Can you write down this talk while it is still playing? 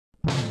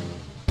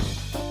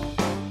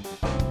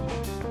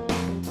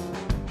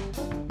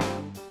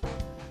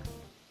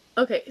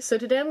Okay, so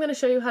today I'm going to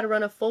show you how to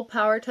run a full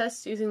power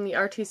test using the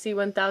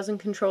RTC1000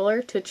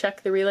 controller to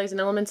check the relays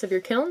and elements of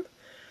your kiln.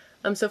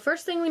 So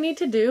first thing we need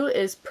to do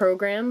is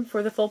program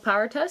for the full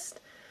power test.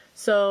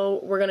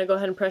 So we're going to go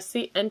ahead and press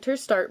the Enter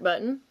Start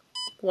button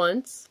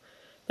once.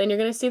 Then you're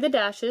going to see the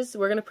dashes.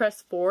 We're going to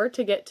press 4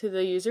 to get to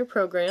the user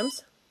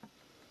programs.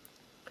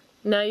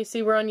 Now you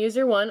see we're on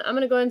user 1. I'm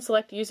going to go ahead and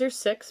select user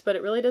 6, but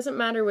it really doesn't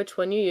matter which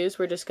one you use.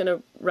 We're just going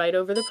to write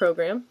over the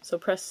program. So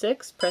press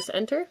 6, press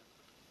Enter.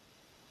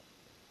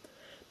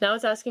 Now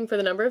it's asking for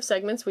the number of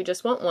segments. We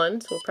just want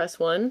 1, so we'll press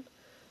 1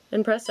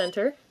 and press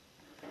Enter.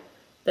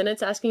 Then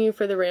it's asking you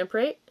for the ramp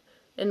rate,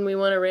 and we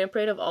want a ramp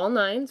rate of all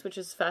 9s, which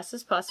is as fast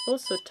as possible,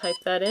 so type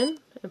that in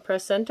and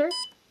press Enter.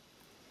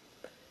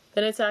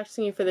 Then it's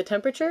asking you for the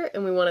temperature,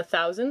 and we want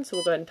 1000, so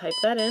we'll go ahead and type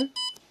that in.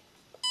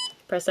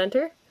 Press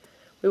Enter.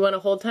 We want a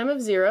hold time of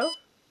 0,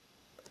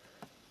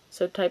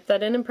 so type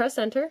that in and press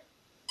Enter.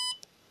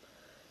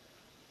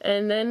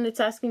 And then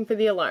it's asking for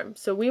the alarm.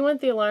 So we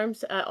want the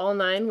alarms at all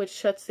 9, which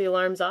shuts the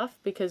alarms off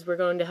because we're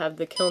going to have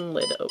the kiln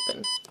lid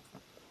open.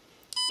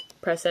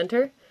 Press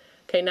Enter.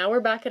 Okay, now we're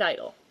back at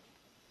idle.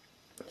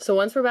 So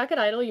once we're back at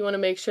idle, you want to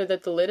make sure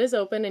that the lid is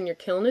open and your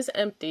kiln is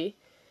empty,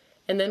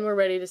 and then we're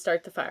ready to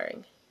start the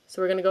firing.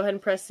 So we're going to go ahead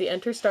and press the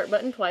Enter Start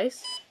button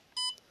twice.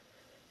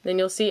 Then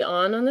you'll see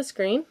on the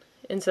screen,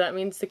 and so that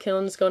means the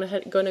kiln is going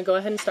to go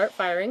ahead and start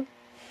firing.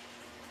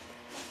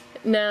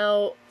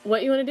 Now,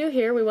 what you want to do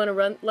here, we want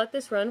to let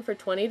this run for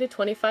 20 to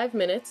 25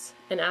 minutes,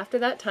 and after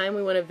that time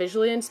we want to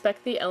visually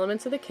inspect the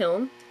elements of the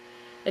kiln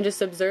and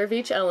just observe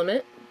each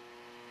element.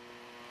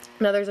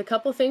 Now there's a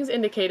couple things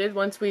indicated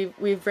once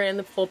we've ran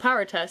the full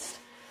power test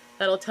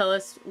that'll tell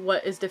us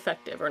what is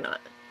defective or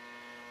not.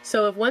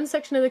 So if one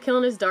section of the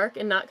kiln is dark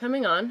and not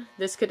coming on,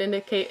 this could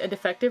indicate a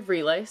defective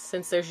relay,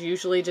 since there's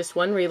usually just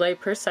one relay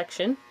per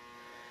section.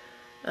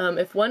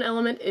 If one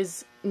element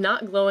is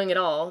not glowing at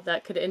all,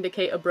 that could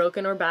indicate a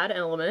broken or bad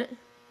element.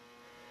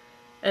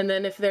 And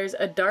then if there's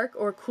a dark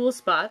or cool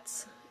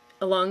spots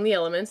along the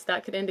elements,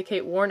 that could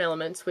indicate worn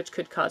elements, which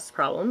could cause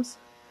problems.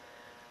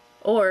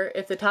 Or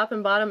if the top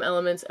and bottom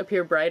elements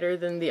appear brighter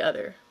than the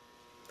other.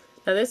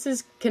 Now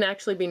this can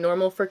actually be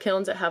normal for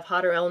kilns that have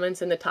hotter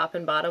elements in the top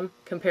and bottom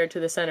compared to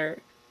the center.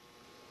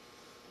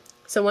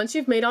 So once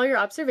you've made all your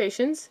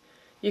observations,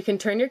 you can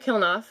turn your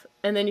kiln off,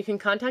 and then you can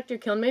contact your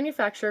kiln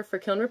manufacturer for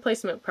kiln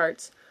replacement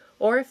parts,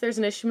 or if there's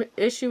an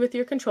issue with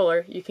your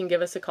controller, you can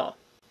give us a call.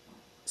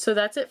 So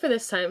that's it for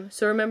this time.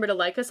 So remember to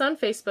like us on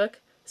Facebook,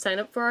 sign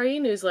up for our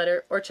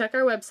e-newsletter, or check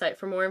our website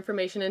for more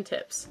information and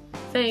tips.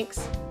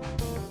 Thanks!